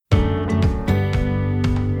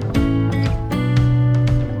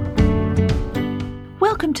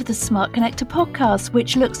to the Smart Connector podcast,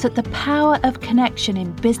 which looks at the power of connection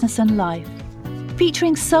in business and life.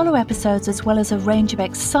 Featuring solo episodes as well as a range of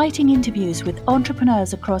exciting interviews with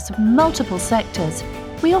entrepreneurs across multiple sectors,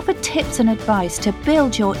 we offer tips and advice to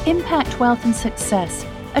build your impact, wealth and success,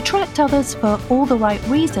 attract others for all the right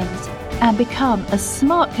reasons, and become a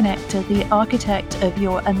smart connector, the architect of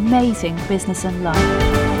your amazing business and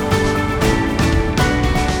life.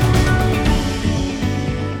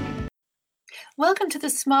 Welcome to the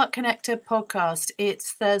Smart Connector podcast.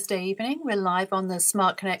 It's Thursday evening. We're live on the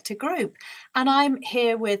Smart Connector group, and I'm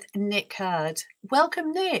here with Nick Hurd.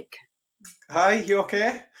 Welcome, Nick. Hi, you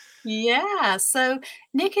okay? Yeah, so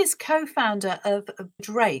Nick is co-founder of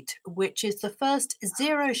Vydrate, which is the first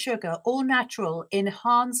zero sugar, all natural,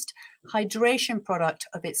 enhanced hydration product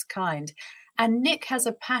of its kind. And Nick has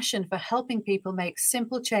a passion for helping people make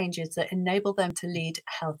simple changes that enable them to lead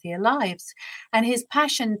healthier lives. And his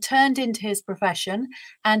passion turned into his profession.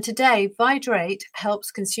 And today, Vydrate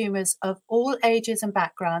helps consumers of all ages and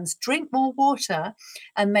backgrounds drink more water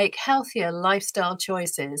and make healthier lifestyle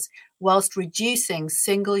choices whilst reducing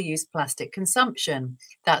single-use plastic consumption.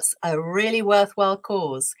 That's a really worthwhile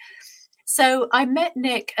cause. So I met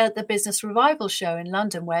Nick at the Business Revival show in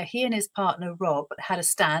London, where he and his partner Rob had a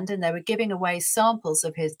stand and they were giving away samples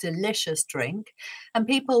of his delicious drink. And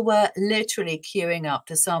people were literally queuing up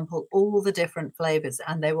to sample all the different flavors,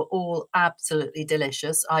 and they were all absolutely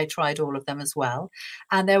delicious. I tried all of them as well,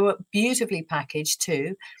 and they were beautifully packaged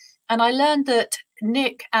too. And I learned that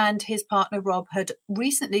Nick and his partner Rob had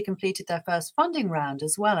recently completed their first funding round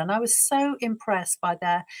as well. And I was so impressed by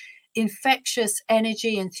their infectious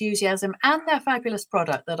energy, enthusiasm, and their fabulous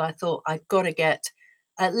product that I thought I've got to get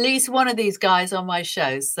at least one of these guys on my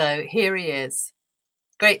show. So here he is.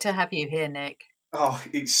 Great to have you here, Nick. Oh,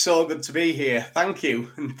 it's so good to be here. Thank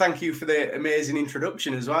you. And thank you for the amazing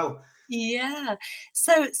introduction as well. Yeah.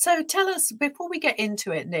 So tell us, before we get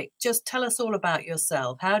into it, Nick, just tell us all about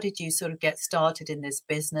yourself. How did you sort of get started in this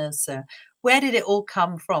business? Where did it all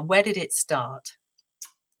come from? Where did it start?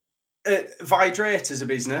 Vydrate as a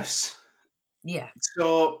business. Yeah.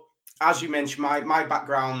 So, as you mentioned, my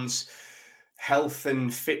background's health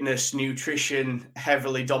and fitness, nutrition,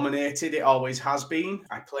 heavily dominated. It always has been.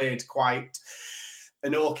 I played quite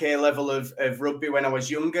an okay level of rugby when I was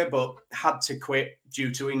younger, but had to quit due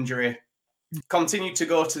to injury. Continued to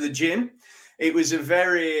go to the gym. It was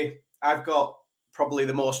I've got probably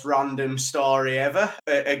the most random story ever.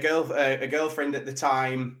 A girlfriend at the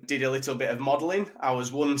time did a little bit of modeling. I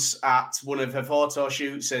was once at one of her photo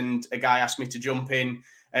shoots and a guy asked me to jump in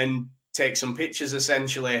and take some pictures,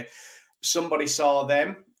 essentially. Somebody saw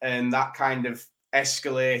them and that kind of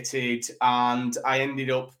escalated, and I ended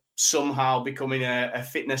up somehow becoming a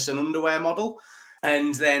fitness and underwear model.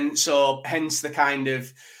 And then, so hence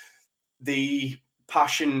the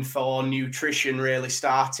passion for nutrition really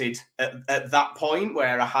started at that point,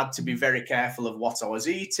 where I had to be very careful of what I was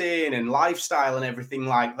eating and lifestyle and everything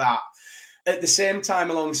like that. At the same time,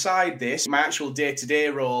 alongside this, my actual day-to-day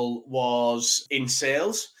role was in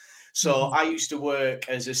sales. So I used to work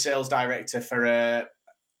as a sales director for a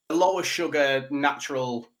lower sugar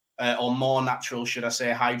natural or more natural, should I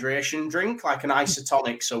say, hydration drink, like an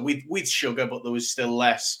isotonic. So with sugar, but there was still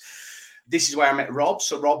less. This is where I met Rob.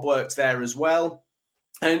 So Rob worked there as well.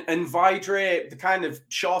 And Vydrate, the kind of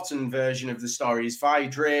shortened version of the story is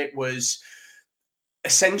Vydrate was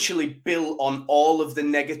essentially built on all of the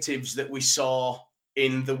negatives that we saw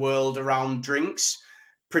in the world around drinks.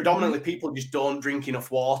 Predominantly, people just don't drink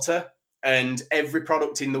enough water. And every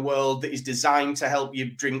product in the world that is designed to help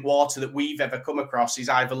you drink water that we've ever come across is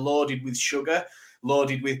either loaded with sugar,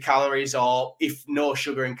 loaded with calories, or if no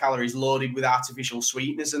sugar and calories, loaded with artificial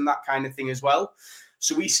sweeteners and that kind of thing as well.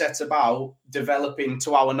 So we set about developing,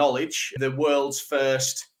 to our knowledge, the world's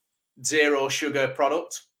first zero sugar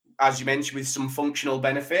product, as you mentioned, with some functional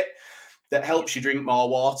benefit that helps you drink more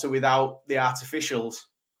water without the artificials.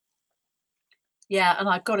 Yeah, and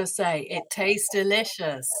I've got to say, it tastes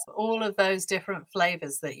delicious. All of those different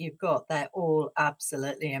flavors that you've got, they're all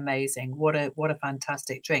absolutely amazing. What a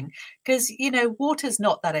fantastic drink. Because, water's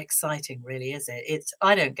not that exciting, really, is it?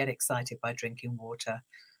 I don't get excited by drinking water.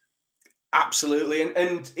 Absolutely.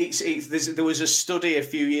 And there was a study a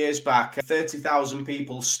few years back, 30,000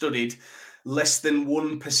 people studied, less than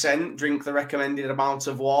 1% drink the recommended amount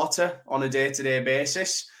of water on a day-to-day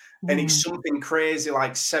basis. And it's something crazy,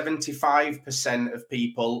 like 75% of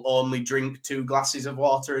people only drink 2 glasses of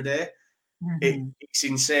water a day. It's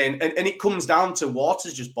insane. And it comes down to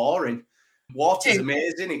water's just boring. Water's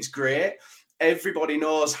amazing. It's great. everybody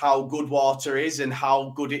knows how good water is and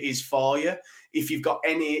how good it is for you. If you've got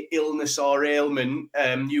any illness or ailment,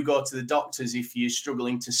 you go to the doctors. If you're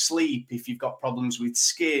struggling to sleep, if you've got problems with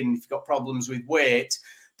skin, if you've got problems with weight,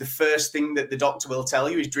 the first thing that the doctor will tell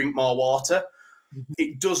you is drink more water.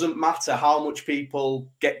 It doesn't matter how much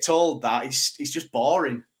people get told that. It's just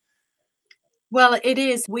boring. Well, it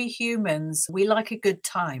is. We humans, we like a good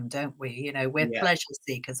time, don't we? You know, we're Yeah, pleasure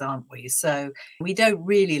seekers, aren't we? So we don't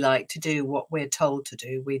really like to do what we're told to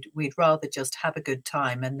do. We'd rather just have a good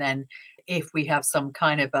time. And then if we have some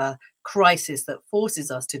kind of a crisis that forces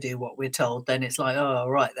us to do what we're told, then it's like, oh,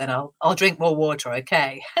 all right, then I'll drink more water,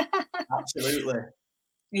 okay? absolutely.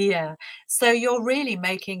 Yeah. So you're really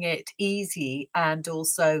making it easy and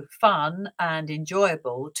also fun and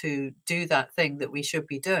enjoyable to do that thing that we should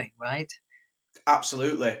be doing, right?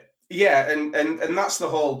 Absolutely. Yeah, and that's the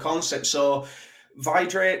whole concept. So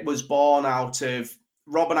Vidrate was born out of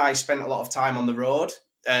Rob and I spent a lot of time on the road.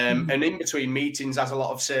 Mhm. And in between meetings, as a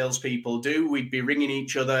lot of salespeople do, we'd be ringing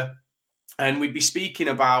each other and we'd be speaking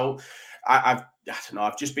about I don't know,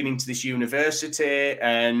 I've just been into this university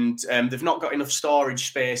and they've not got enough storage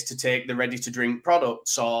space to take the ready to drink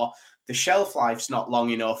products, or the shelf life's not long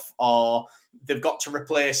enough, or they've got to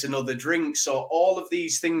replace another drink. So all of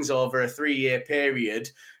these things over a 3-year period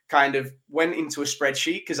kind of went into a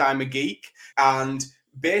spreadsheet because I'm a geek. And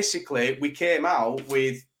basically we came out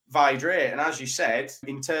with Vidrate. And as you said,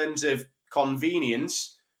 in terms of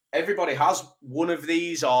convenience, everybody has one of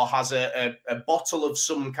these or has a bottle of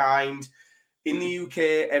some kind. In the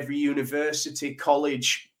UK, every university,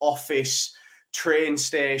 college, office, train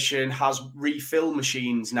station has refill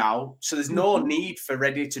machines now. So there's no Mhm. need for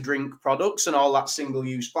ready to drink products and all that single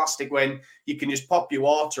use plastic when you can just pop your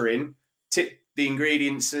water in, tip the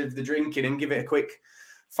ingredients of the drink in, and give it a quick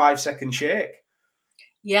 5-second shake.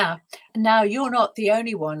 Yeah. Now, you're not the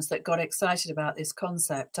only ones that got excited about this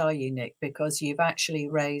concept, are you, Nick? Because you've actually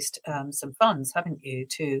raised some funds, haven't you,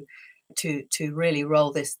 to really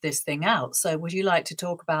roll this thing out. So, would you like to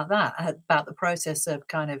talk about that, about the process of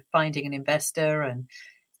kind of finding an investor and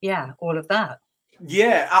yeah, all of that?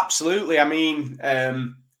 Yeah, absolutely. I mean,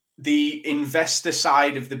 the investor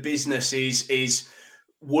side of the business is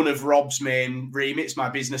one of Rob's main remits. My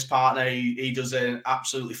business partner, he does an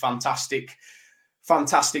absolutely fantastic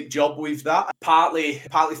job with that. Partly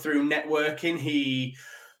through networking.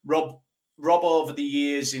 Rob Rob over the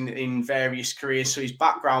years in various careers. So his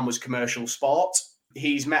background was commercial sport.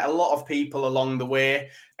 He's met a lot of people along the way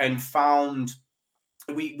and found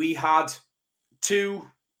we had two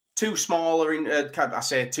two smaller I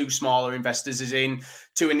say two smaller investors, as in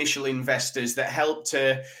two initial investors that helped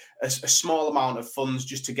a small amount of funds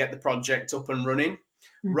just to get the project up and running.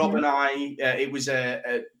 Rob Hmm. and I, it was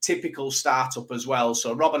a typical startup as well.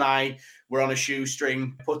 So Rob and I were on a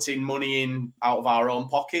shoestring, putting money in out of our own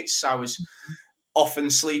pockets. I was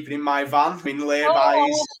often sleeping in my van in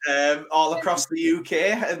laybys Oh, all across the UK,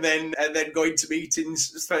 and then going to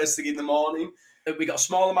meetings first thing in the morning. We got a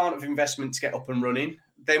small amount of investment to get up and running.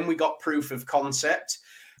 Then we got proof of concept,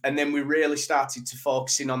 and then we really started to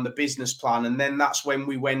focus in on the business plan. And then that's when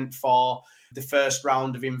we went for the first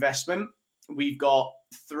round of investment. We've got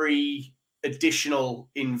 3 additional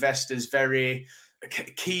investors, very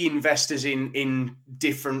key investors in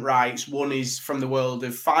different rights. One is from the world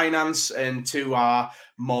of finance, and 2 are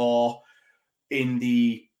more in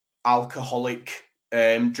the alcoholic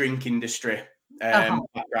drink industry uh-huh. Yeah.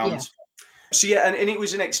 backgrounds. So yeah, and it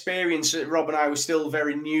was an experience that Rob and I were still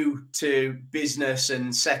very new to business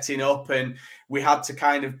and setting up, and we had to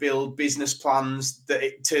kind of build business plans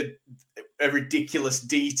to a ridiculous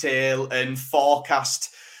detail and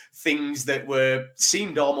forecast things that were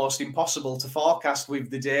seemed almost impossible to forecast with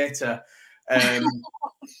the data.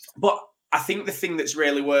 But I think the thing that's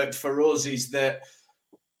really worked for us is that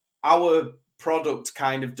our product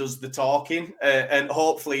kind of does the talking, and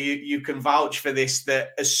hopefully you can vouch for this,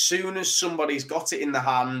 that as soon as somebody's got it in the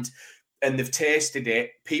hand and they've tasted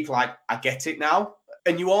it, people are like, I get it now.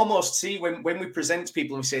 And you almost see when we present to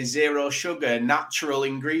people and we say zero sugar, natural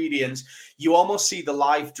ingredients, you almost see the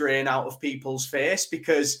life drain out of people's face,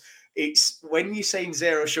 because it's when you're saying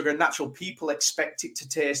zero sugar and natural, people expect it to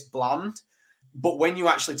taste bland. But when you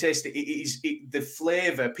actually taste it, the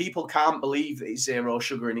flavor. People can't believe that it's zero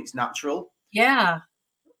sugar and it's natural. Yeah.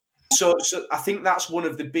 So I think that's one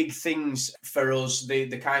of the big things for us.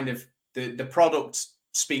 The kind of the product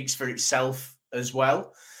speaks for itself as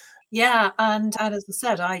well. Yeah, and as I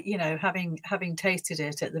said, having tasted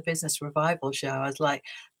it at the Business Revival show, I was like,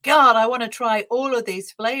 "God, I wanna try all of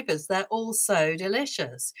these flavors. They're all so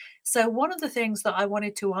delicious." So one of the things that I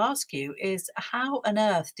wanted to ask you is how on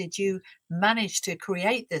earth did you manage to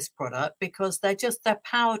create this product? Because they're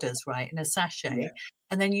powders, right, in a sachet, Yeah.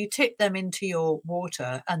 and then you tip them into your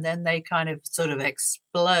water, and then they kind of sort of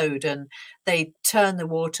explode, and they turn the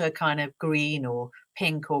water kind of green or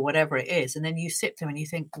pink or whatever it is, and then you sip them and you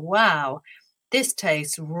think, "Wow, this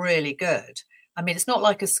tastes really good." I mean, it's not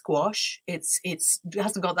like a squash. It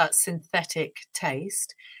hasn't got that synthetic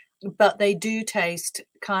taste, but they do taste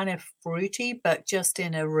kind of fruity, but just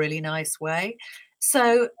in a really nice way.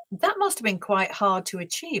 So that must have been quite hard to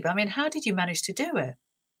achieve. I mean, how did you manage to do it?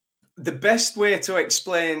 The best way to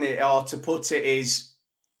explain it or to put it is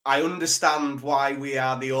I understand why we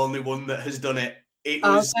are the only one that has done it. It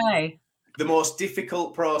was Okay. the most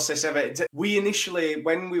difficult process ever. We initially,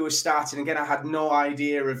 when we were starting, again, I had no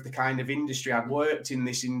idea of the kind of industry. I'd worked in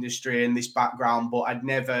this industry and this background, but I'd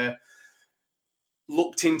never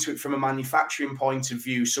looked into it from a manufacturing point of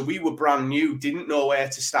view. So we were brand new, didn't know where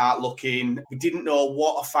to start looking. We didn't know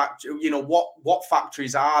what a factory, what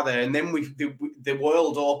factories are there. And then the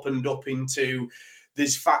world opened up into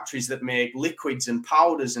there's factories that make liquids and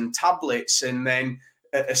powders and tablets, and then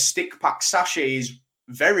a stick pack sachet is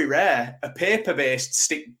very rare. A paper-based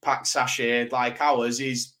stick pack sachet like ours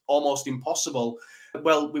is almost impossible.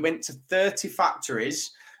 Well, we went to 30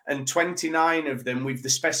 factories, and 29 of them, with the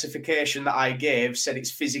specification that I gave, said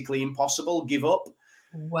it's physically impossible, give up.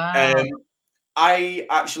 Wow. Um, I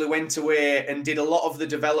actually went away and did a lot of the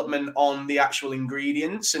development on the actual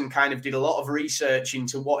ingredients and kind of did a lot of research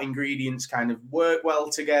into what ingredients kind of work well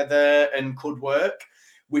together and could work.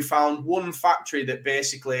 We found one factory that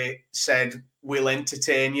basically said, we'll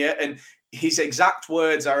entertain you. And his exact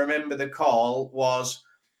words, I remember the call, was,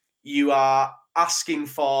 you are asking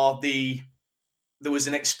for there was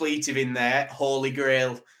an expletive in there, Holy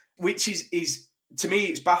Grail, which is to me,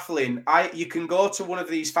 it's baffling. You can go to one of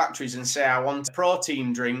these factories and say, I want a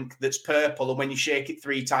protein drink that's purple, and when you shake it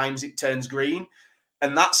 3 times, it turns green.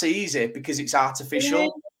 And that's easy because it's Really?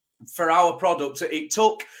 artificial. For our product, it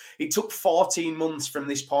took 14 months from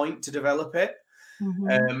this point to develop it.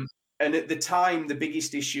 Mhm. Um, and at the time, the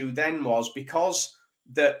biggest issue then was because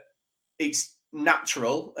that it's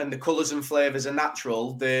natural and the colors and flavors are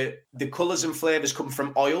natural. The colors and flavors come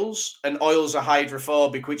from oils, and oils are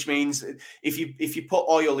hydrophobic, which means if you put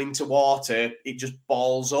oil into water, it just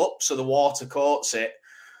balls up, so the water coats it.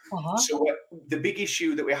 Uh-huh. So the big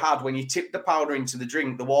issue that we had when you tipped the powder into the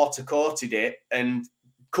drink, the water coated it and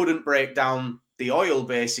couldn't break down the oil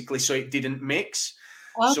basically, so it didn't mix.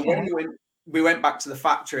 So when Okay. we went back to the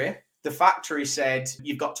factory said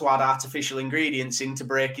you've got to add artificial ingredients in to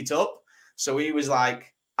break it up. So he was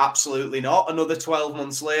like, absolutely not. Another 12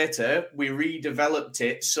 months later, we redeveloped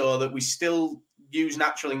it so that we still use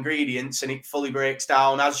natural ingredients and it fully breaks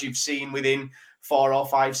down, as you've seen, within 4 or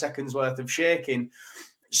 5 seconds worth of shaking.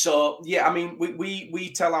 So yeah, I mean,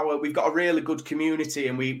 we tell we've got a really good community,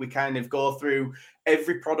 and we kind of go through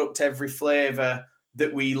every product, every flavor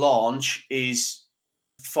that we launch is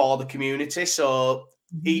for the community. So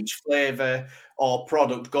Mhm. each flavor or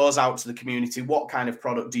product goes out to the community. What kind of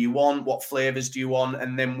product do you want? What flavors do you want?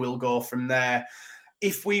 And then we'll go from there.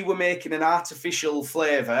 If we were making an artificial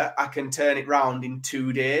flavor, I can turn it round in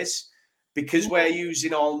 2 days. Because we're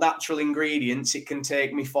using all natural ingredients, it can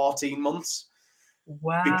take me 14 months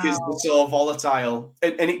because they're Wow. so volatile.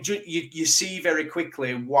 And you see very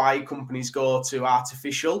quickly why companies go to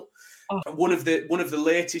artificial. Oh, One of the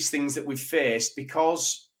latest things that we've faced,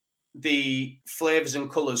 because the flavors and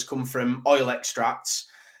colors come from oil extracts,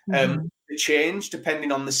 mhm. they change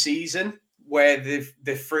depending on the season where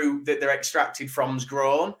the fruit that they're extracted from is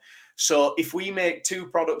grown. So if we make two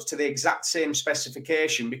products to the exact same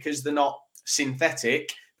specification, because they're not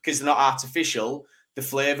synthetic, because they're not artificial, the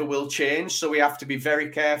flavor will change. So we have to be very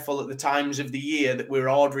careful at the times of the year that we're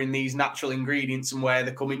ordering these natural ingredients and where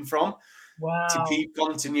they're coming from to Wow. keep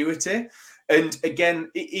continuity. And again,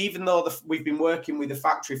 even though we've been working with the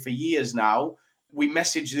factory for years now, we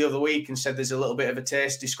messaged the other week and said there's a little bit of a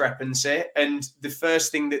taste discrepancy. And the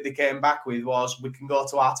first thing that they came back with was, we can go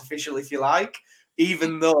to artificial if you like,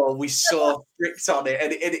 even though we're so strict on it.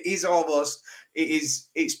 And it is almost, it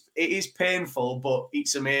is painful, but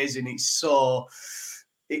it's amazing. It's so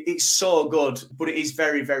good, but it is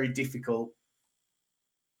very, very difficult.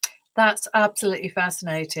 That's absolutely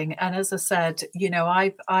fascinating, and as I said,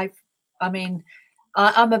 I mean,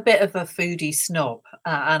 I'm a bit of a foodie snob,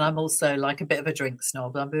 and I'm also like a bit of a drink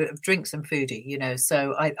snob. I'm a bit of drinks and foodie,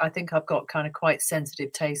 so I think I've got kind of quite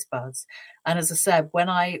sensitive taste buds. And as I said, when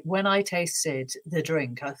I tasted the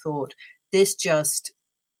drink, I thought this just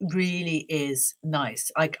really is nice.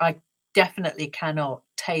 I definitely cannot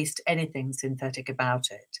taste anything synthetic about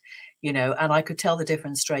it, and I could tell the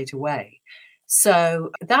difference straight away.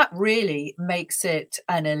 So that really makes it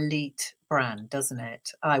an elite brand, doesn't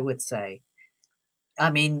it? I would say. I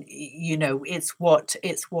mean, it's what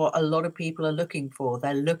a lot of people are looking for.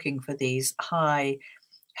 They're looking for these high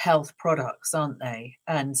health products, aren't they?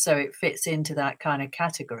 And so it fits into that kind of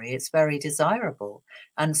category. It's very desirable.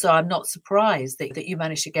 And so I'm not surprised that you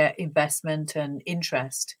managed to get investment and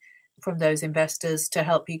interest from those investors to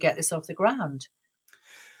help you get this off the ground.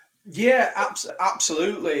 Yeah,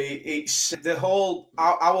 absolutely. It's the whole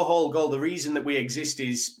our whole goal. The reason that we exist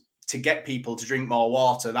is to get people to drink more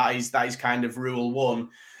water. That is kind of rule one.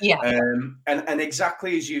 Yeah. And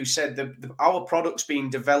exactly as you said, our product's being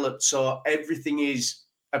developed, so everything is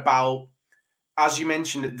about, as you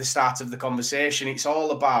mentioned at the start of the conversation, it's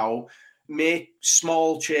all about make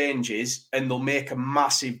small changes and they'll make a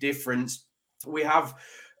massive difference. We have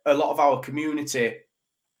a lot of our community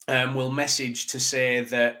will message to say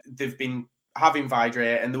that they've been having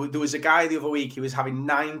Vidrate, and there was a guy the other week, he was having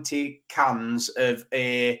 90 cans of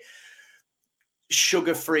a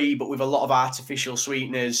sugar-free but with a lot of artificial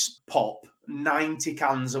sweeteners pop, 90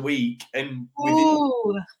 cans a week, and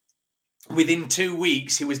Ooh. within 2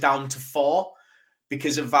 weeks he was down to 4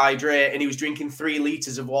 because of Vidrate, and he was drinking 3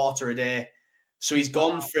 liters of water a day. So he's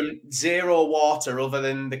gone from 0 water other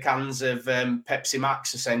than the cans of Pepsi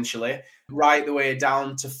Max, essentially, right the way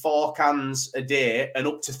down to 4 cans a day and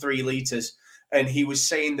up to 3 liters. And he was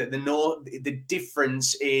saying that the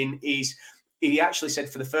difference in his, he actually said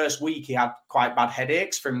for the first week he had quite bad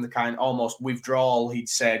headaches from the kind of almost withdrawal, he'd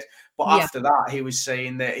said. But Yeah. after that, he was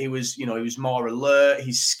saying that he was more alert,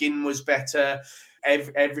 his skin was better,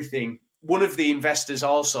 everything. One of the investors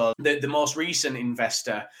also, the most recent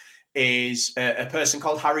investor, is a person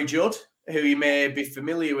called Harry Judd, who you may be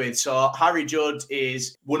familiar with. So Harry Judd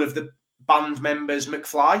is one of the band members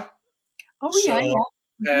McFly. Oh, yeah, So yeah.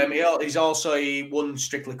 Mhm. he won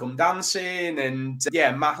Strictly Come Dancing, and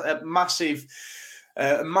a massive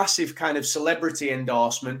kind of celebrity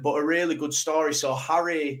endorsement, but a really good story. So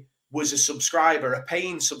Harry was a subscriber, a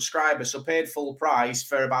paying subscriber, so paid full price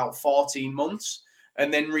for about 14 months.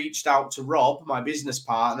 And then reached out to Rob, my business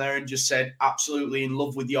partner, and just said, absolutely in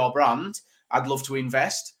love with your brand. I'd love to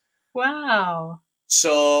invest. Wow.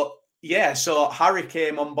 So, yeah, so Harry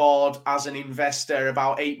came on board as an investor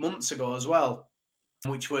about 8 months ago as well,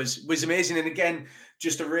 which was amazing. And again,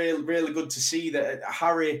 just a really good to see that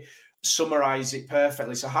Harry summarized it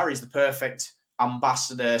perfectly. So Harry's the perfect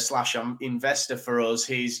ambassador slash investor for us.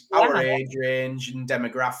 He's our Yeah. age range and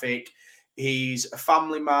demographic. He's a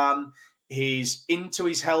family man. He's into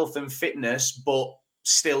his health and fitness, but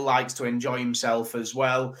still likes to enjoy himself as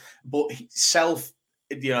well. But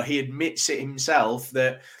he admits it himself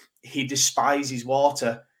that he despises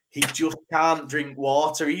water. He just can't drink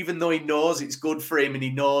water, even though he knows it's good for him and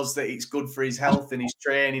he knows that it's good for his health and his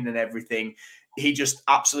training and everything. He just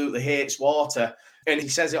absolutely hates water. And he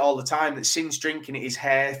says it all the time that since drinking it, his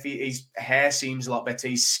hair seems a lot better,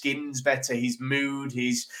 his skin's better, his mood,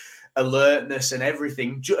 his alertness and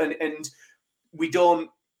everything. And we don't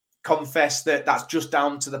confess that that's just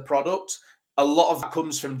down to the product. A lot of that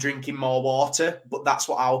comes from drinking more water, but that's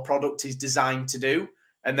what our product is designed to do.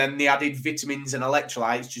 And then the added vitamins and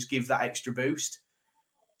electrolytes just give that extra boost.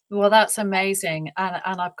 Well, that's amazing,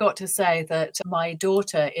 and I've got to say that my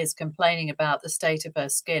daughter is complaining about the state of her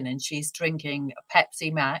skin, and she's drinking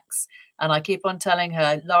Pepsi Max, and I keep on telling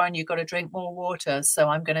her, "Lauren, you've got to drink more water." So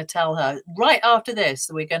I'm gonna tell her right after this,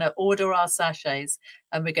 we're gonna order our sachets,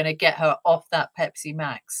 and we're gonna get her off that Pepsi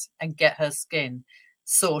Max and get her skin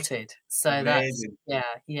sorted. So that's Amazing.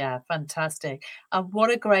 yeah, fantastic. And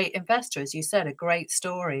what a great investor, as you said, a great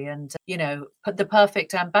story and, put the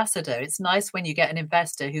perfect ambassador. It's nice when you get an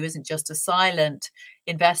investor who isn't just a silent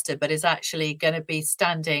investor, but is actually going to be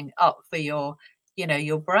standing up for your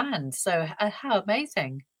brand. So how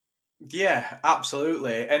amazing. Yeah,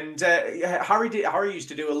 absolutely. And Harry used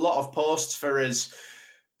to do a lot of posts for us,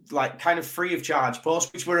 like kind of free of charge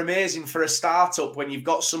posts, which were amazing for a startup when you've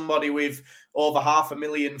got somebody with over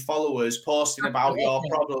 500,000 followers posting about your Absolutely.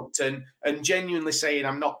 product and genuinely saying,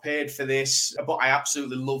 I'm not paid for this, but I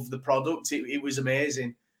absolutely love the product. It was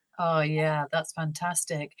amazing. Oh yeah, that's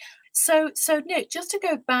fantastic. So Nick, just to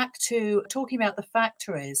go back to talking about the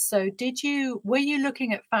factories. So were you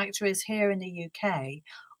looking at factories here in the UK,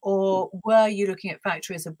 or were you looking at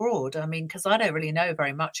factories abroad? I mean, because I don't really know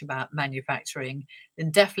very much about manufacturing,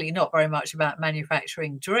 and definitely not very much about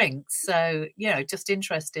manufacturing drinks. So, just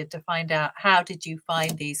interested to find out, how did you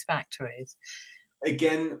find these factories?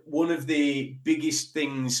 Again, one of the biggest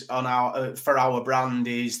things on our for our brand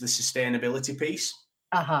is the sustainability piece.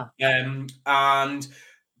 Uh-huh. And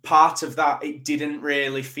part of that, it didn't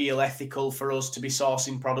really feel ethical for us to be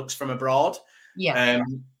sourcing products from abroad. Yeah.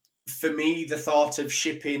 For me, the thought of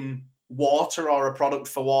shipping water or a product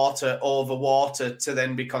for water over water to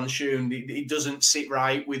then be consumed, it doesn't sit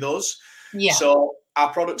right with us. Yeah. So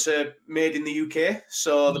our products are made in the UK.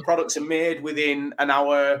 So the Yeah. products are made within an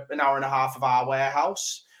hour and a half of our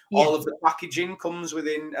warehouse. Yeah. All of the packaging comes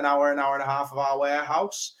within an hour and a half of our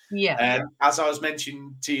warehouse. Yeah. As I was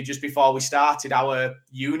mentioning to you just before we started, our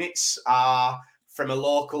units are from a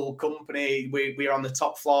local company. We're on the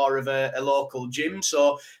top floor of a local gym.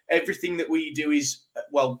 So everything that we do is,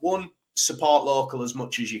 well, one, support local as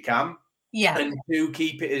much as you can. Yeah. And two,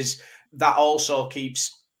 keep it as that also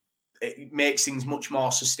it makes things much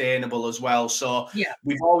more sustainable as well. So Yeah.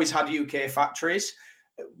 we've always had UK factories.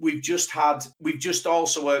 We've just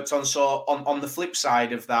also worked on, so on the flip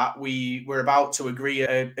side of that, we were about to agree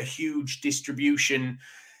a huge distribution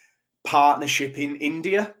partnership in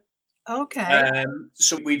India. Okay.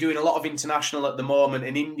 So we're doing a lot of international at the moment,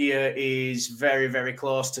 and India is very, very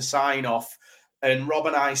close to sign off. And Rob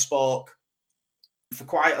and I spoke for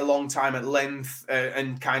quite a long time at length,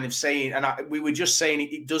 and kind of saying, we were just saying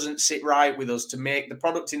it doesn't sit right with us to make the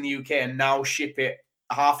product in the UK and now ship it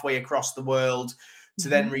halfway across the world to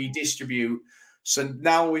then redistribute. So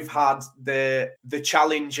now we've had the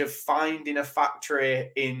challenge of finding a factory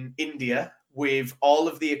in India with all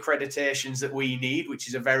of the accreditations that we need, which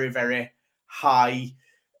is a very, very high.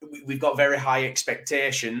 We've got very high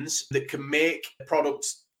expectations that can make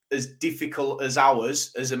products as difficult as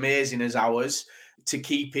ours, as amazing as ours, to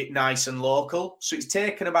keep it nice and local. So it's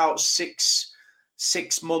taken about six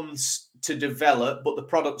months to develop, but the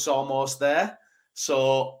product's almost there.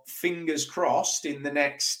 So fingers crossed, in the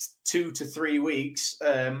next 2 to 3 weeks,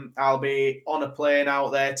 I'll be on a plane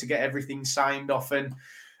out there to get everything signed off and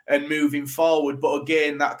moving forward. But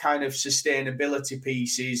again, that kind of sustainability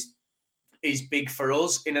piece is big for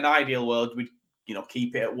us. In an ideal world, we'd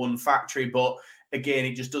keep it at one factory, but again,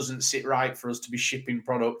 it just doesn't sit right for us to be shipping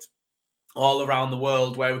product all around the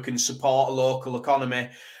world where we can support a local economy,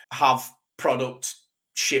 have product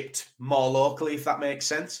shipped more locally, if that makes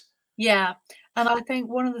sense. Yeah. And I think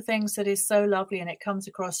one of the things that is so lovely, and it comes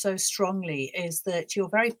across so strongly, is that you're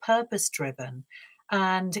very purpose driven.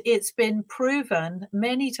 And it's been proven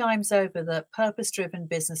many times over that purpose driven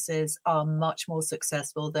businesses are much more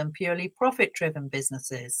successful than purely profit driven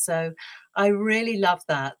businesses. So I really love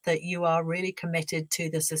that you are really committed to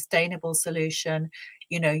the sustainable solution.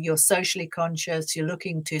 You're socially conscious, you're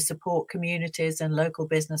looking to support communities and local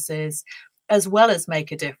businesses, as well as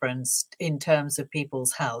make a difference in terms of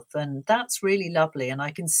people's health. And that's really lovely. And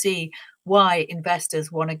I can see why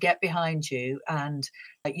investors want to get behind you and,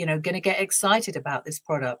 going to get excited about this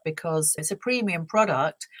product, because it's a premium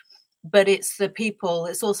product, but it's the people,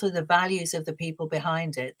 it's also the values of the people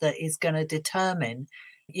behind it that is going to determine,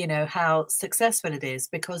 how successful it is,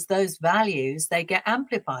 because those values, they get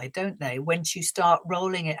amplified, don't they, once you start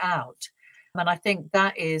rolling it out. And I think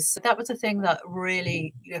that was a thing that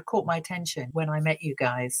really caught my attention when I met you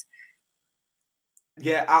guys.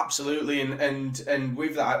 Yeah, absolutely. And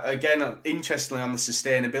with that, again, interestingly, on the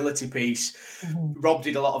sustainability piece, Mhm. Rob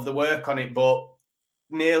did a lot of the work on it, but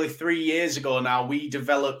nearly 3 years ago now, we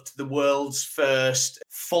developed the world's first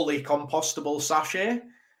fully compostable sachet.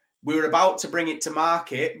 We were about to bring it to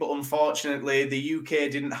market, but unfortunately, the UK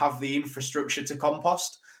didn't have the infrastructure to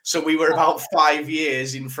compost. So we were about 5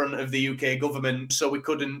 years in front of the UK government, so we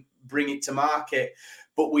couldn't bring it to market.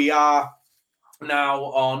 But we are now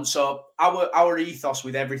on. So our ethos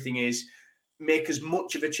with everything is make as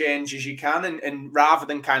much of a change as you can, and rather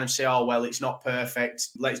than kind of say, oh well, it's not perfect,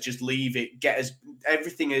 let's just leave it. Get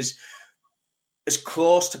everything as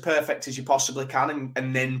close to perfect as you possibly can,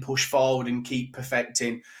 and then push forward and keep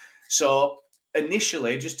perfecting. So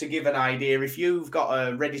initially, just to give an idea, if you've got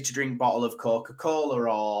a ready to drink bottle of Coca-Cola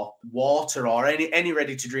or water or any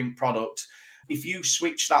ready to drink product, if you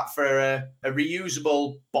switch that for a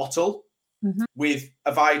reusable bottle Mhm. with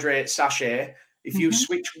a Vidrate sachet, if you Mhm.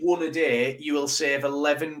 switch one a day, you will save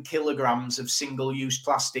 11 kilograms of single-use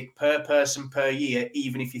plastic per person per year,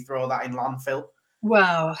 even if you throw that in landfill.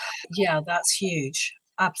 Wow. Yeah, that's huge.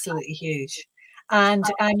 Absolutely huge. And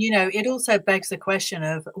it also begs the question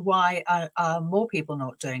of, why are more people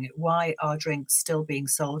not doing it? Why are drinks still being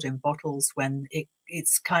sold in bottles when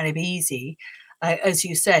it's kind of easy? as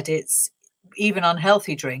you said, it's even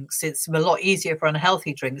unhealthy drinks. It's a lot easier for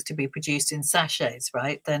unhealthy drinks to be produced in sachets,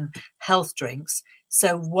 right, than health drinks.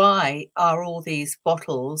 So why are all these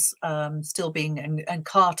bottles still being and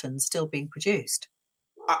cartons still being produced?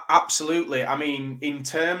 Absolutely. I mean, in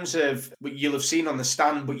terms of what you'll have seen on the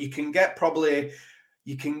stand, but you can get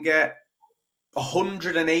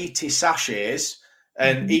 180 sachets,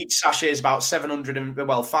 and each sachet is about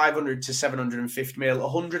 500 to 750 mil,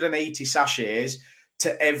 180 sachets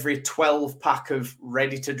to every 12 pack of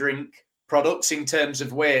ready to drink products in terms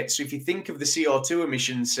of weight. So if you think of the CO2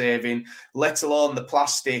 emission saving, let alone the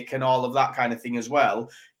plastic and all of that kind of thing as well,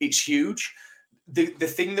 it's huge. The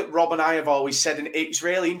thing that Rob and I have always said, and it's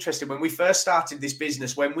really interesting, when we first started this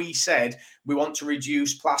business, when we said we want to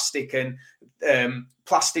reduce plastic and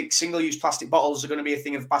single-use plastic bottles are going to be a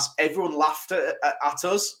thing of the past, everyone laughed at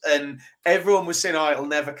us, and everyone was saying, oh, it'll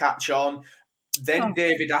never catch on. Then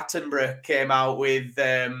David Attenborough came out with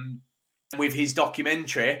his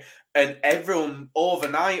documentary, and everyone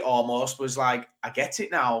overnight almost was like, I get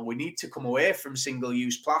it now. We need to come away from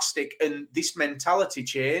single-use plastic. And this mentality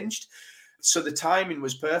changed. So the timing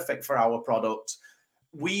was perfect for our product.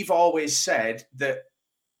 We've always said that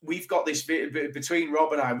we've got this, between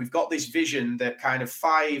Rob and I, we've got this vision that kind of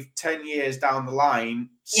 5-10 years down the line,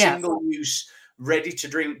 single-use,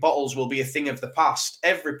 ready-to-drink bottles will be a thing of the past.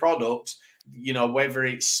 Every product, whether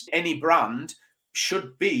it's any brand,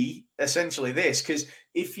 should be essentially this. Because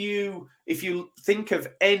if you think of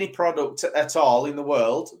any product at all in the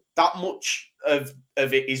world, that much of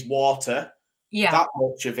it is water. Yeah. That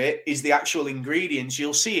much of it is the actual ingredients.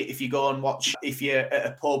 You'll see it if you go and watch, if you're at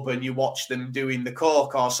a pub and you watch them doing the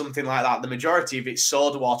Coke or something like that. The majority of it's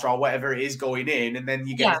soda water or whatever it is going in, and then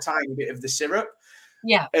you get a tiny bit of the syrup.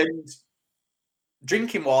 Yeah. And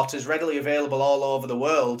drinking water is readily available all over the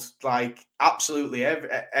world, like absolutely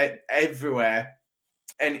everywhere.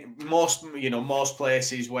 And most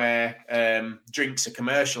places where drinks are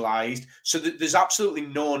commercialized. So there's absolutely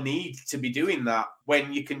no need to be doing that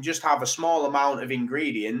when you can just have a small amount of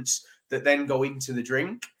ingredients that then go into the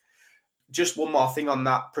drink. Just one more thing on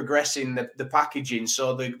that, progressing the packaging.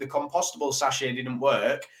 So the compostable sachet didn't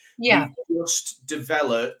work. Yeah. We just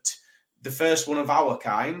developed the first one of our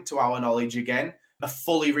kind, to our knowledge again, a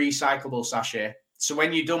fully recyclable sachet. So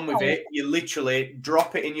when you're done with it, you literally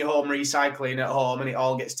drop it in your home recycling at home and it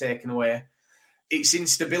all gets taken away. It's in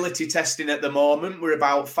stability testing at the moment. We're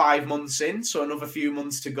about 5 months in, so another few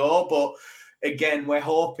months to go. But again, we're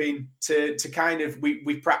hoping to kind of,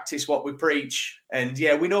 we practice what we preach. And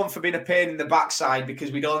yeah, we're known for being a pain in the backside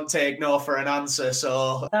because we don't take no for an answer.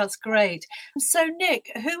 So that's great. So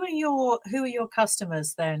Nick, who are your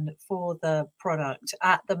customers then for the product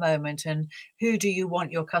at the moment, and who do you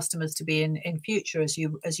want your customers to be in future as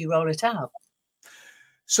you roll it out?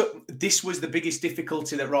 So this was the biggest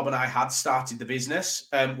difficulty that Rob and I had started the business.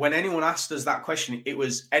 When anyone asked us that question, it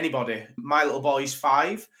was anybody. My little boy's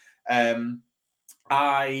 5.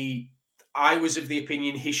 I was of the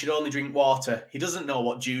opinion he should only drink water. He doesn't know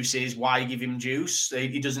what juice is. Why give him juice?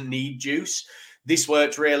 He doesn't need juice. This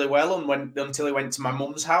worked really well until he went to my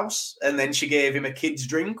mum's house, and then she gave him a kid's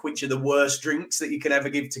drink, which are the worst drinks that you can ever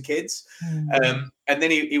give to kids. And then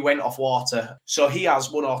he went off water. So he has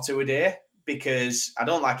 1 or 2 a day because I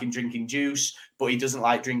don't like him drinking juice, but he doesn't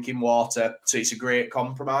like drinking water. So it's a great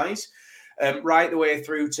compromise. Right the way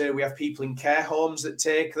through to, we have people in care homes that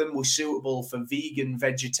take them. We're suitable for vegan,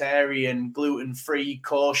 vegetarian, gluten-free,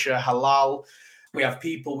 kosher, halal. We have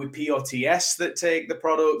people with POTS that take the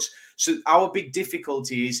products. So our big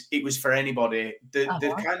difficulty is it was for anybody. The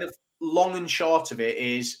kind of long and short of it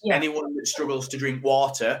is anyone that struggles to drink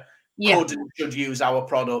water could and should use our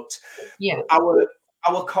product. Yeah.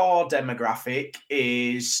 Our core demographic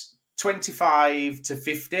is 25 to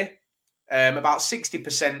 50. About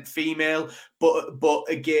 60% female, but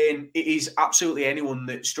again, it is absolutely anyone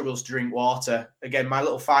that struggles to drink water. Again, my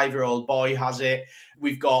little 5-year-old boy has it.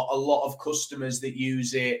 We've got a lot of customers that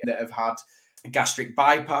use it that have had gastric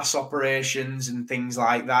bypass operations and things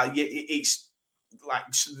like that. It's like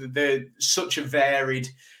such a varied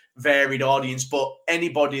audience, but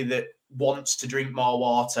anybody that wants to drink more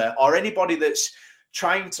water or anybody that's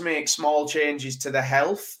trying to make small changes to their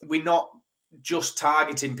health, we're not just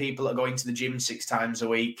targeting people that are going to the gym 6 times a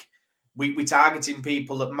week. We're targeting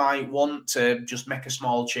people that might want to just make a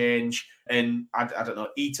small change and, I don't know,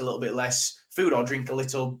 eat a little bit less food or drink a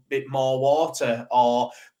little bit more water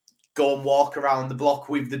or go and walk around the block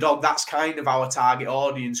with the dog. That's kind of our target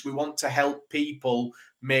audience. We want to help people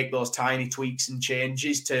make those tiny tweaks and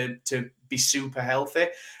changes to be super healthy.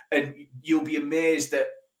 And you'll be amazed that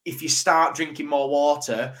if you start drinking more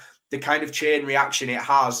water, the kind of chain reaction it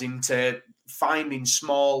has into finding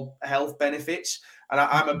small health benefits. And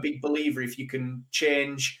I'm a big believer, if you can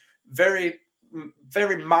change very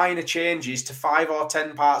minor changes to 5 or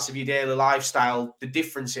 10 parts of your daily lifestyle, the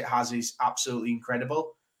difference it has is absolutely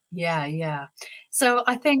incredible. Yeah, yeah. So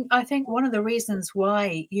I think one of the reasons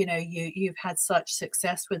why, you've had such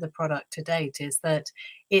success with the product to date is that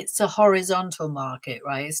it's a horizontal market,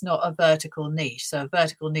 right? It's not a vertical niche. So a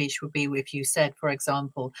vertical niche would be if you said, for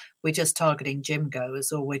example, we're just targeting gym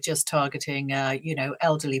goers, or we're just targeting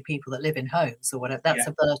elderly people that live in homes or whatever. That's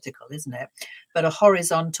Yeah. a vertical, isn't it? But a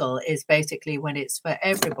horizontal is basically when it's for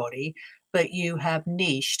everybody, but you have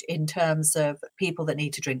niched in terms of people that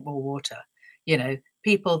need to drink more water.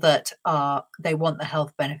 People that they want the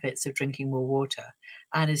health benefits of drinking more water.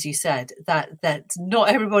 And as you said, that not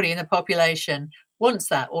everybody in the population wants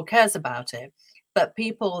that or cares about it, but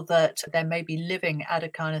people that they may be living at a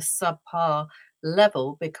kind of subpar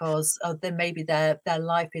level because then maybe their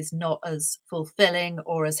life is not as fulfilling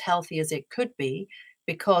or as healthy as it could be,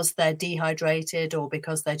 because they're dehydrated or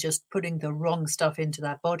because they're just putting the wrong stuff into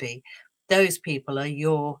their body. Those people are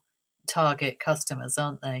your target customers,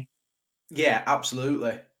 aren't they? Yeah,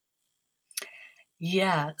 absolutely.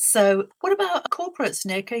 Yeah. So what about corporates,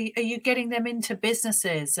 Nick? Are you getting them into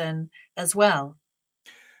businesses and as well?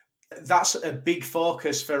 That's a big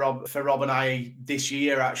focus for Rob and I this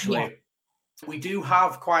year, Yeah. actually. We do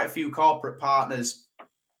have quite a few corporate partners,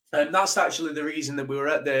 and that's actually the reason that we were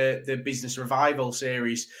at the Business Revival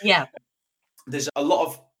series. Yeah. There's a lot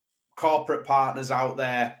of corporate partners out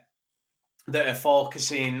there that are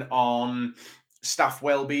focusing on staff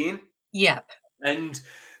well-being. Yep. And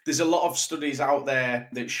there's a lot of studies out there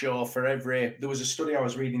that show there was a study I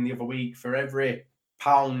was reading the other week, for every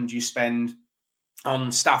pound you spend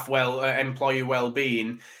on employee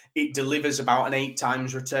well-being, it delivers about an 8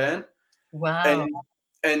 times return. Wow.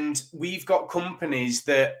 And we've got companies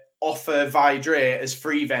that offer Vidrate as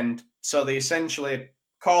free vend. So they essentially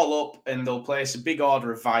call up and they'll place a big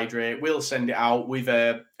order of Vidrate. We'll send it out with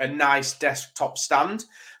a nice desktop stand.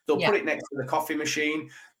 They'll Yeah. put it next to the coffee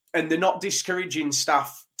machine, and they're not discouraging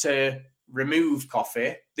staff to remove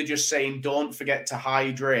coffee. They're just saying, don't forget to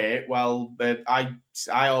hydrate. Well,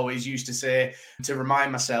 I always used to say, to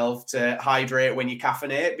remind myself to hydrate when you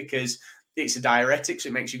caffeinate, because it's a diuretic, so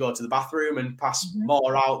it makes you go to the bathroom and pass Mhm.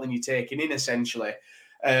 more out than you're taking in, essentially.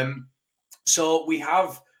 So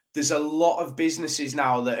there's a lot of businesses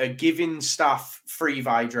now that are giving staff free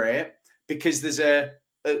Vidrate because there's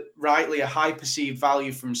rightly a high perceived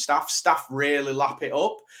value from staff. Staff rarely lap it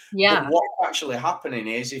up. But Yeah. what's actually happening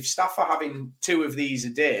is, if staff are having 2 of these a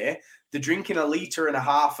day, they're drinking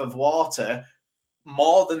 1.5 litres of water,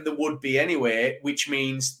 more than there would be anyway, which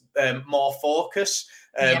means more focus,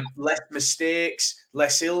 Yeah. less mistakes,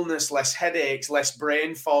 less illness, less headaches, less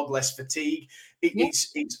brain fog, less fatigue. Yeah.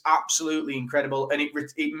 It's absolutely incredible, and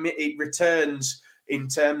it returns in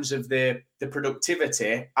terms of the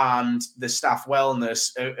productivity and the staff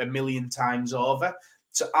wellness a million times over.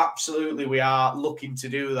 So absolutely, we are looking to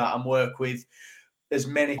do that and work with as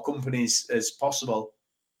many companies as possible.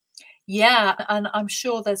 Yeah, and I'm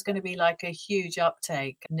sure there's going to be like a huge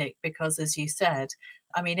uptake, Nick, because as you said,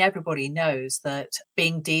 I mean, everybody knows that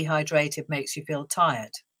being dehydrated makes you feel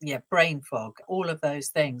tired. Yeah, brain fog, all of those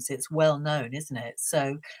things. It's well known, isn't it?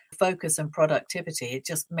 So focus and productivity, it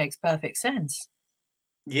just makes perfect sense.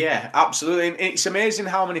 Yeah, absolutely. And it's amazing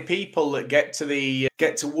how many people that get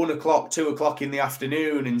to 1 o'clock, 2 o'clock in the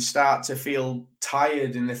afternoon and start to feel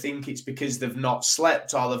tired, and they think it's because they've not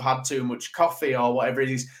slept or they've had too much coffee or whatever it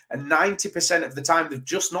is. And 90% of the time they've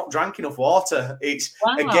just not drank enough water. Wow.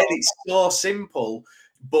 It's so simple,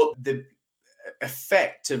 but the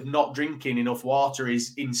effect of not drinking enough water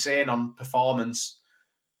is insane on performance.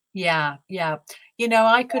 Yeah, yeah.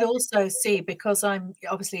 I could also see, because I'm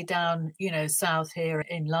obviously down, south here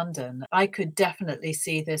in London, I could definitely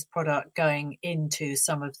see this product going into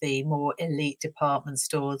some of the more elite department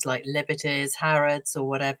stores like Liberty's, Harrods, or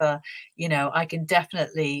whatever. I can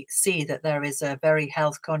definitely see that there is a very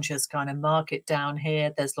health conscious kind of market down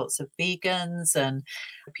here. There's lots of vegans and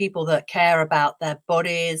people that care about their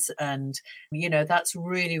bodies, and that's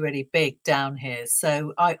really, really big down here.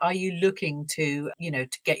 So are you looking to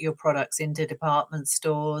get your products into department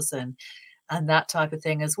stores and that type of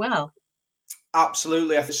thing as well?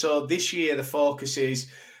 Absolutely. So this year the focus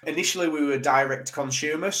is, initially we were direct to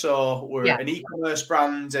consumer, so we're Yeah. an e-commerce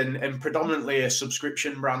brand and predominantly a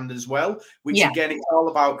subscription brand as well, which Yeah. again, it's all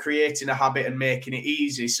about creating a habit and making it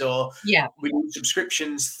easy. So Yeah. we do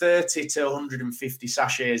subscriptions 30 to 150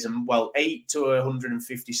 sachets, and 8 to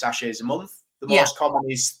 150 sachets a month. The Yeah. most common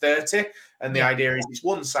is 30, and the Yeah. idea is it's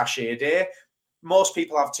 1 sachet a day. most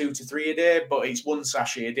people have 2 to 3 a day, but it's 1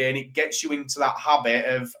 sachet a day, and it gets you into that habit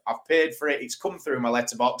of, I've paid for it, it's come through my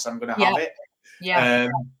letterbox, I'm going to have it. Yeah.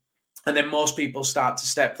 And then most people start to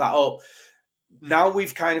step that up. Now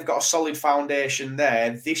we've kind of got a solid foundation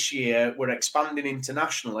there. This year, we're expanding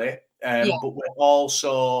internationally, but we're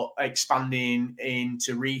also expanding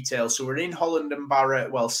into retail. So we're in Holland and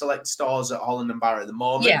Barrett, select stores at Holland and Barrett at the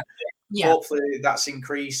moment. Yeah. Hopefully that's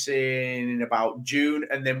increasing in about June.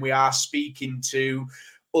 And then we are speaking to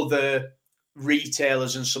other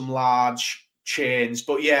retailers and some large chains.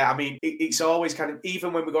 But yeah, I mean, it's always kind of,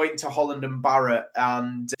 even when we go into Holland and Barrett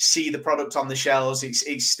and see the product on the shelves,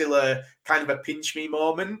 it's still a kind of a pinch me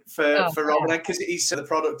moment for Rob and I, because the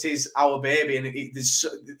product is our baby, and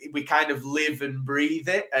we kind of live and breathe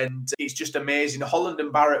it, and it's just amazing. Holland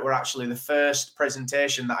and Barrett were actually the first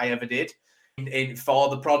presentation that I ever did for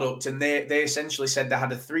the product, and they essentially said they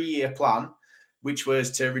had a 3-year plan, which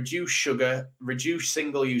was to reduce sugar, reduce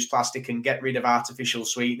single-use plastic, and get rid of artificial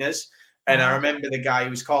sweeteners. And I remember the guy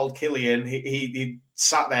who was called Killian, he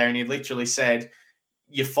sat there and he literally said,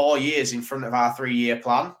 you're 4 years in front of our 3-year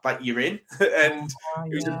plan, like you're in. And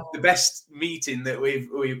it was the best meeting that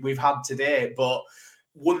we've had today. But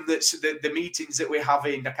one that's the meetings that we're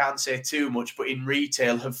having, I can't say too much, but in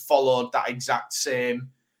retail have followed that exact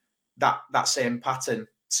same, that same pattern.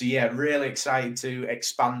 So yeah, really excited to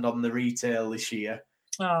expand on the retail this year.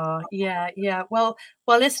 Oh, yeah. Well,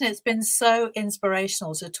 listen, it's been so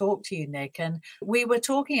inspirational to talk to you, Nick. And we were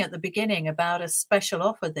talking at the beginning about a special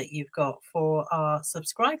offer that you've got for our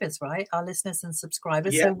subscribers, right? Our listeners and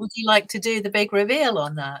subscribers. Yeah. So would you like to do the big reveal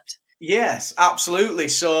on that? Yes, absolutely.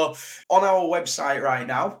 So on our website right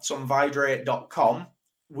now, it's on Vidrate.com.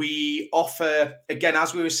 We offer, again,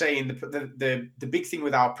 as we were saying, the big thing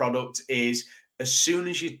with our product is as soon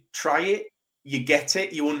as you try it, you get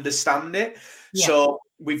it, you understand it. Yeah. So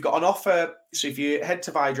we've got an offer. So if you head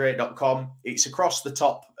to Vidrate.com, it's across the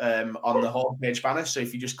top on the homepage banner. So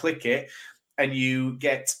if you just click it, and you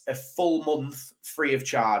get a full month free of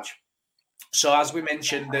charge. So as we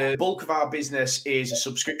mentioned, the bulk of our business is a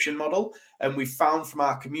subscription model, and we've found from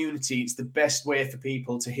our community it's the best way for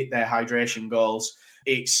people to hit their hydration goals.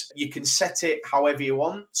 You can set it however you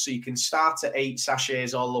want. So you can start at 8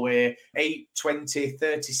 sachets all the way, 8, 20,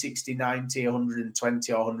 30, 60, 90,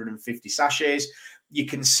 120 or 150 sachets. You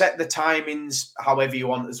can set the timings however you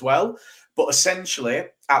want as well. But essentially,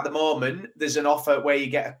 at the moment, there's an offer where you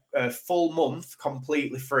get a full month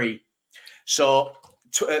completely free. So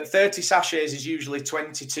 30 sachets is usually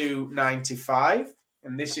 $22.95.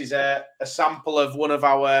 And this is a sample of one of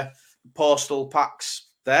our postal packs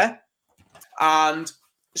there. And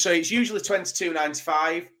so it's usually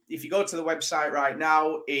 $22.95. If you go to the website right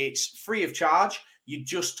now, it's free of charge. You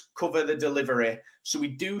just cover the delivery. So we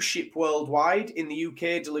do ship worldwide. In the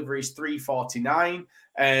UK, delivery is $3.49.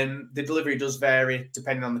 And the delivery does vary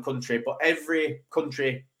depending on the country, but every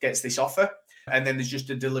country gets this offer. And then there's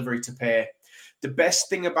just a delivery to pay. The best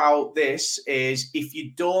thing about this is if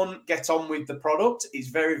you don't get on with the product, it's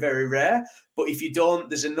very, very rare. But if you don't,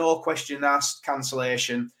 there's a no question asked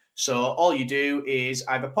cancellation. So all you do is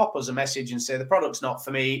either pop us a message and say the product's not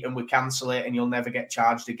for me, and we cancel it, and you'll never get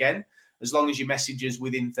charged again, as long as you message us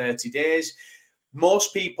within 30 days.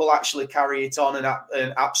 Most people actually carry it on and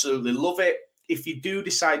absolutely love it. If you do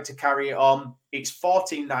decide to carry it on, it's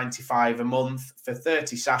 $14.95 a month for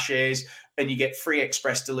 30 sachets, and you get free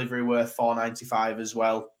express delivery worth $4.95 as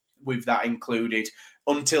well, with that included,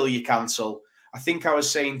 until you cancel. I think I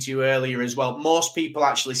was saying to you earlier as well, most people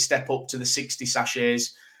actually step up to the 60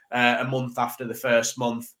 sachets a month after the first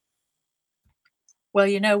month. Well,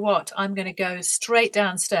 you know what? I'm going to go straight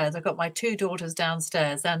downstairs. I've got my 2 daughters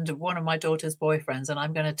downstairs and one of my daughter's boyfriends, and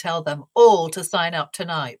I'm going to tell them all to sign up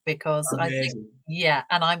tonight because amazing. I think, yeah,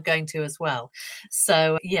 and I'm going to as well.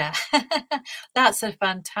 So, yeah, that's a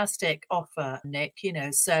fantastic offer, Nick. You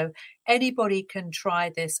know, so anybody can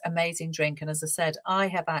try this amazing drink. And as I said, I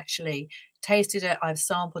have actually tasted it, I've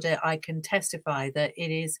sampled it, I can testify that it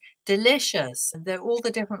is delicious. They're all the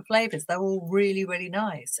different flavors, they're all really, really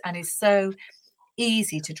nice, and it's so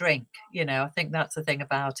easy to drink. You know, I think that's the thing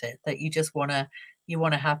about it, that you just want to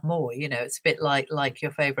have more. You know, it's a bit like your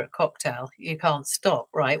favorite cocktail, you can't stop,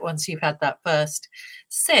 right, once you've had that first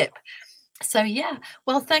sip. So yeah,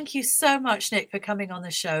 well, thank you so much, Nick, for coming on the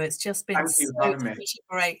show. It's just been such a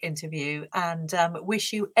great interview, and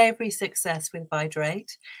wish you every success with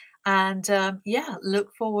Vidrate. And yeah,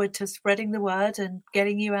 look forward to spreading the word and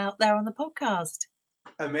getting you out there on the podcast.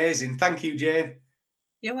 Amazing. Thank you, Jane.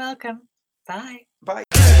 You're welcome. Bye. Bye.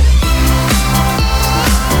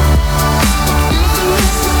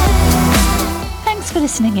 Thanks for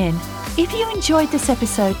listening in. If you enjoyed this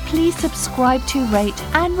episode, please subscribe to, rate,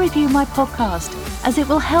 and review my podcast, as it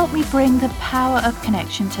will help me bring the power of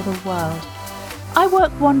connection to the world. I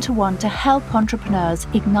work one-to-one to help entrepreneurs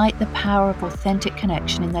ignite the power of authentic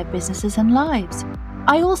connection in their businesses and lives.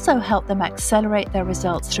 I also help them accelerate their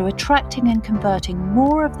results through attracting and converting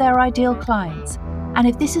more of their ideal clients. And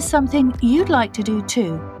if this is something you'd like to do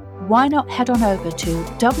too, why not head on over to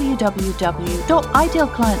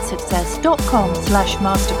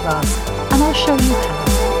www.idealclientsuccess.com/masterclass and I'll show you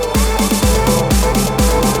how.